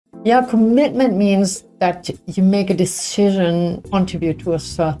Yeah, commitment means that you make a decision, contribute to a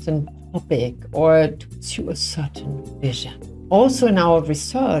certain topic or to a certain vision. Also in our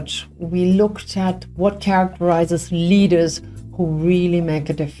research, we looked at what characterizes leaders who really make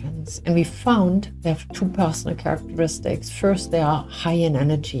a difference. And we found they have two personal characteristics. First, they are high in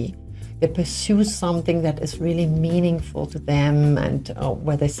energy. They pursue something that is really meaningful to them and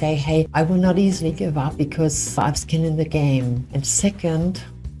where they say, hey, I will not easily give up because I have skin in the game. And second,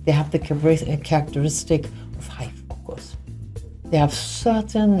 they have the characteristic of high focus. They have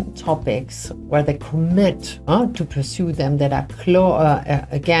certain topics where they commit to pursue them that are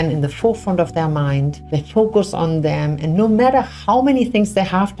again in the forefront of their mind. They focus on them, and no matter how many things they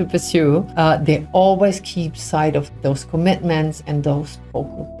have to pursue, they always keep sight of those commitments and those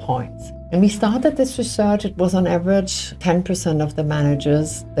focal points. And we started this research. It was on average 10% of the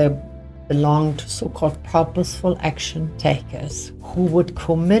managers that belong to so-called purposeful action takers who would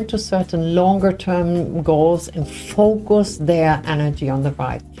commit to certain longer-term goals and focus their energy on the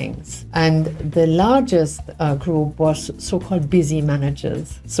right things. And the largest group was so-called busy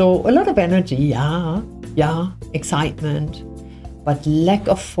managers. So a lot of energy, yeah, excitement, but lack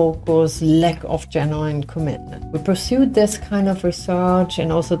of focus, lack of genuine commitment. We pursued this kind of research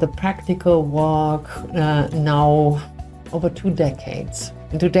and also the practical work now over 2 decades.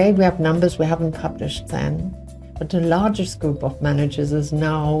 And today we have numbers we haven't published then, but the largest group of managers is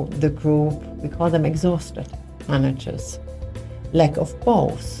now the group, we call them exhausted managers. Lack of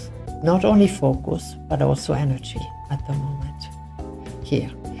both, not only focus, but also energy at the moment here.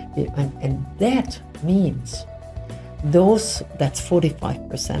 And that means that's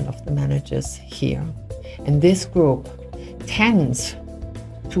 45% of the managers here. And this group tends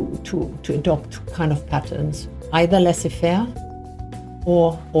to adopt two kind of patterns, either laissez-faire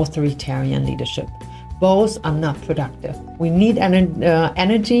or authoritarian leadership. Both are not productive. We need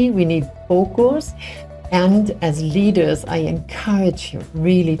energy, we need focus, and as leaders, I encourage you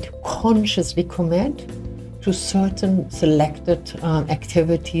really to consciously commit to certain selected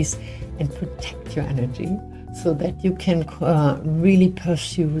activities and protect your energy so that you can really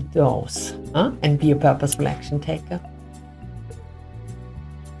pursue those and be a purposeful action taker.